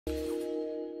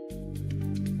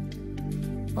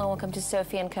Well, welcome to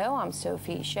Sophie & Co. I'm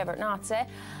SophieShevardnadze.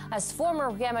 As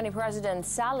former Yemeni President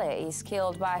Saleh is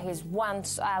killed by his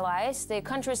once allies, the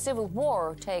country's civil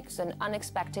war takes an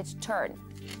unexpected turn.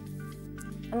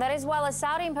 And that is while a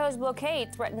Saudi-imposed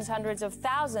blockade threatens hundreds of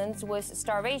thousands with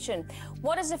starvation.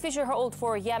 What does the future hold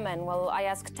for Yemen? Well, I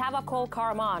asked Tawakkol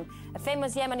Karaman, a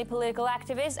famous Yemeni political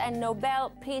activist and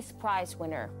Nobel Peace Prize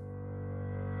winner.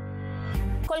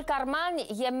 Tawakkol Karaman,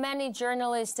 Yemeni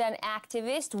journalist and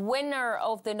activist, winner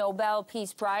of the Nobel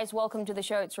Peace Prize. Welcome to the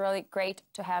show. It's really great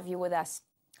to have you with us.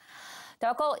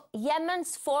 Tawakkol,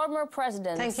 Yemen's former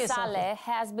president, Saleh,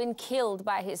 has been killed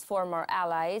by his former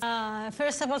allies.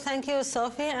 First of all, thank you,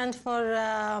 Sophie, and for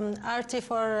Arti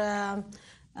for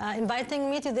inviting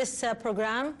me to this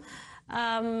program.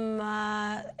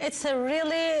 It's a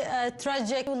really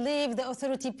tragic to leave the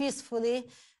authority peacefully.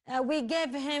 We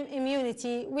gave him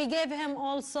immunity. We gave him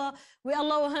also, we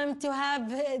allow him to have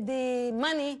the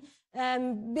money,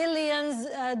 billions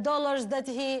dollars that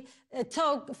he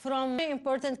took from. Very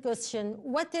important question.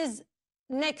 What is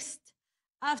next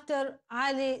after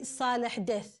Ali Saleh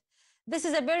death? This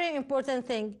is a very important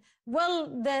thing.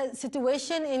 Will the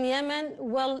situation in Yemen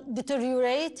will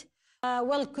deteriorate?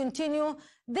 Will continue?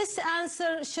 This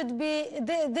answer should be,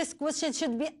 this question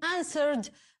should be answered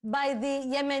by the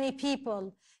Yemeni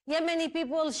people. Yemeni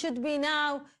people should be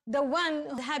now the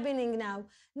one happening now.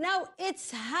 Now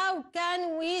it's how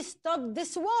can we stop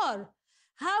this war?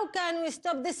 How can we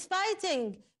stop this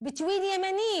fighting between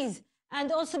Yemenis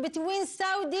and also between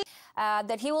Saudi?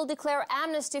 That he will declare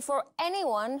amnesty for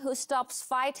anyone who stops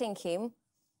fighting him.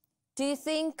 Do you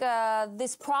think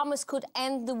this promise could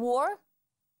end the war?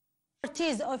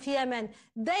 Of Yemen,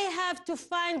 they have to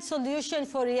find solution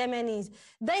for Yemenis.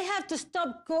 They have to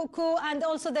stop coup and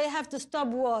also they have to stop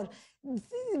war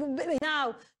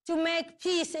now to make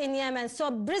peace in Yemen. So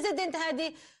President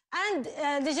Hadi and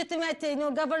legitimate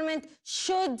government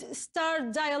should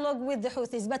start dialogue with the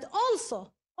Houthis. But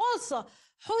also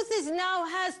Houthis now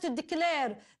has to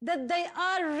declare that they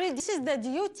are ready. This is the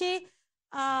duty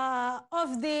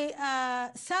of the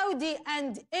Saudi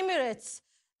and Emirates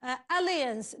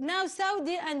alliance. Now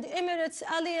Saudi and Emirates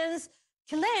alliance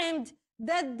claimed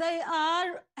that they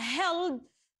are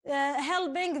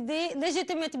helping the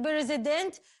legitimate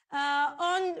president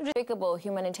on unspeakable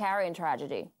humanitarian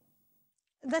tragedy.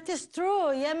 That is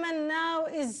true. Yemen now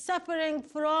is suffering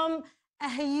from a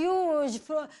huge,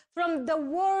 from the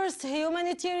worst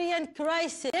humanitarian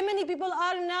crisis. Yemeni people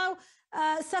are now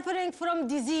suffering from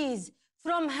disease,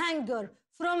 from hunger,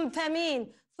 from famine,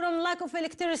 from lack of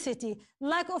electricity,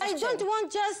 lack of... I don't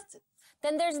want just...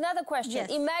 Then there's another question. Yes.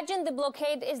 Imagine the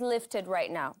blockade is lifted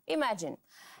right now. Imagine.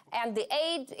 And the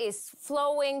aid is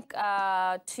flowing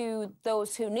to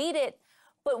those who need it.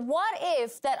 But what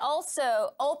if that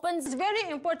also opens... It's very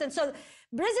important. So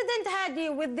President Hadi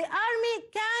with the army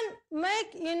can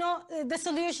make, the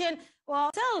solution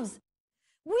ourselves.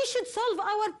 We should solve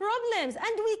our problems,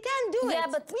 and we can do it. Yeah,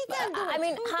 but we can do I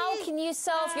mean, how can you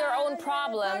solve your own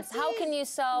problems? How can you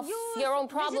solve your own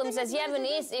problems as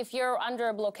Yemenis if you're under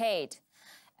a blockade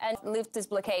and lift this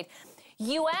blockade?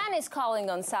 UN is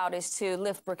calling on Saudis to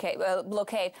lift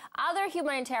blockade. Other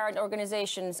humanitarian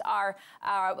organizations are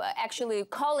actually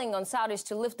calling on Saudis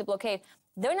to lift the blockade.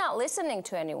 They're not listening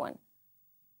to anyone.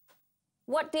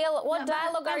 What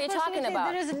dialogue are you talking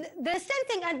about? There is the same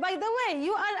thing. And by the way,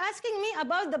 you are asking me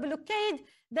about the blockade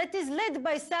that is led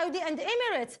by Saudi and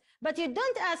Emirates, but you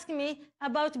don't ask me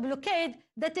about blockade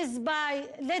that is by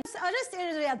let's arrest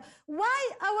Riyadh. Why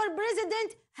our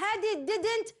president Hadi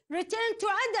didn't return to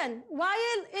Aden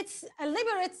while it's a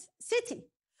liberate city?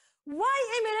 Why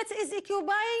Emirates is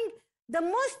occupying the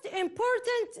most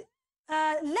important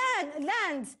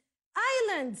lands,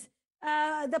 islands,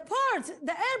 the ports,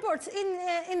 the airports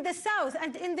in the south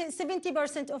and in the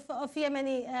 70% of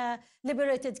Yemeni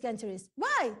liberated countries?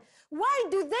 Why? Why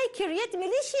do they create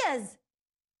militias?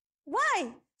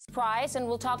 Why? Prize, and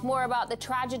we'll talk more about the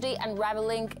tragedy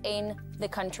unraveling in the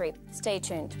country. Stay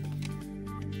tuned.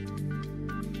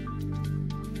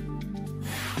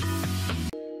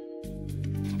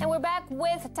 And we're back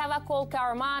with Tawakkol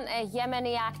Karaman, a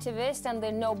Yemeni activist and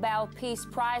the Nobel Peace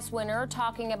Prize winner,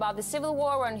 talking about the civil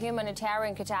war and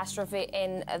humanitarian catastrophe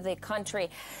in the country.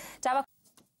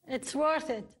 It's worth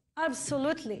it,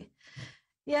 absolutely.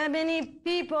 Yemeni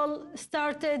people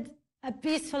started a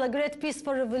great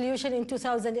peaceful revolution in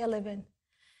 2011.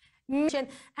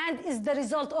 And is the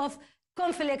result of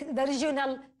conflict, the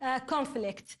regional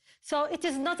conflict. So it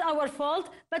is not our fault,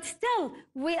 but still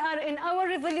we are in our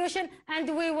revolution and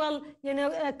we will,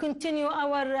 continue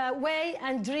our way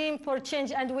and dream for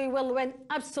change, and we will win,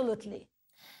 absolutely.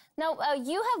 Now,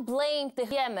 you have blamed the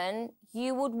Yemen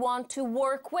you would want to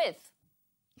work with.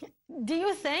 Do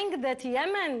you think that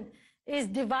Yemen is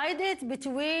divided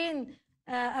between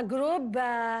a group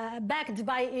backed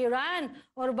by Iran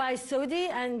or by Saudi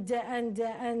and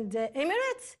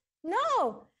Emirates?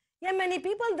 No. Yemeni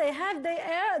people, they have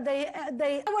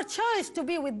our choice to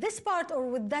be with this part or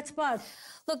with that part.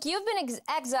 Look, you've been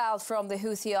exiled from the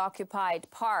Houthi-occupied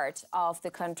part of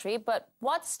the country, but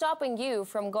what's stopping you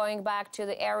from going back to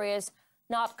the areas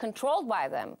not controlled by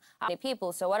them?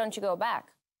 People, so why don't you go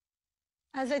back?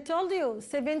 As I told you,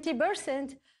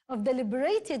 70% of the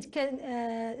liberated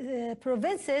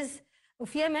provinces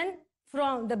of Yemen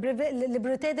from the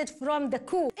liberated from the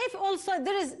coup. If also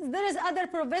there is other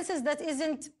provinces that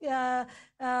isn't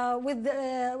with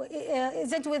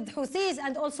Houthis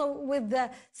and also with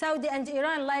Saudi and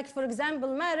Iran, like for example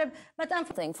Maghreb. But I'm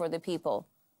thing for the people.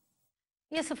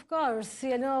 Yes, of course.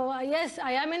 You know, yes,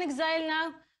 I am in exile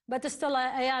now, but still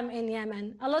I am in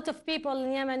Yemen. A lot of people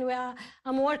in Yemen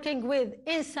I'm working with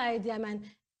inside Yemen,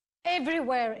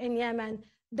 everywhere in Yemen.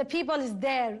 The people is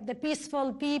there, the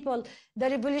peaceful people, the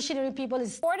revolutionary people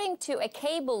is... According to a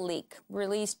cable leak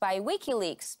released by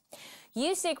WikiLeaks,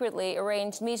 you secretly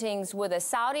arranged meetings with a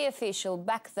Saudi official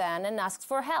back then and asked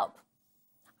for help.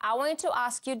 I want to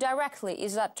ask you directly,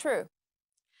 is that true?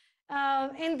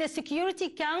 In the Security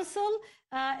Council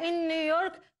in New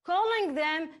York, calling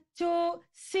them to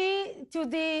see to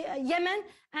the Yemen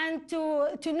and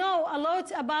to know a lot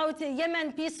about the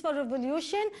Yemen peaceful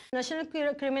revolution. National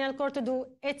Criminal Court to do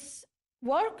its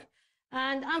work,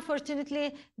 and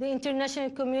unfortunately the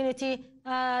international community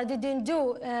didn't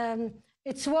do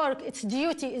its work, its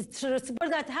duty is to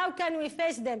support that. How can we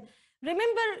face them?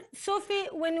 Remember, Sophie,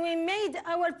 when we made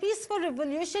our peaceful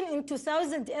revolution in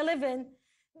 2011,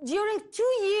 during 2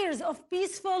 years of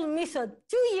peaceful method,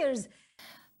 2 years.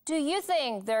 Do you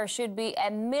think there should be a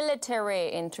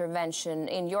military intervention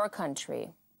in your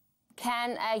country?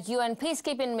 Can a UN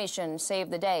peacekeeping mission save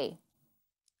the day?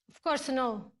 Of course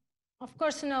no. Of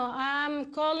course no. I'm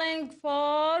calling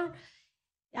upon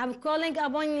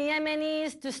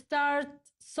Yemenis to start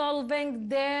solving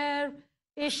their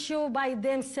issue by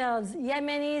themselves.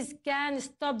 Yemenis can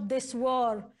stop this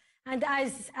war. And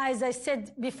as I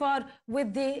said before,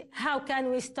 with the how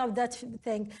can we stop that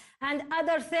thing? And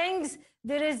other things,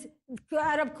 there is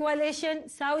Arab coalition,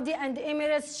 Saudi and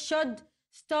Emirates should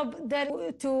stop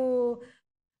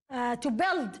to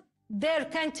build their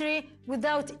country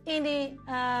without any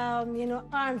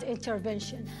armed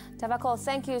intervention. Tawakkol,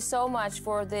 thank you so much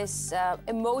for this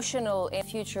emotional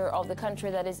future of the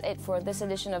country. That is it for this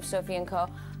edition of Sophie & Co.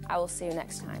 I will see you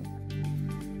next time.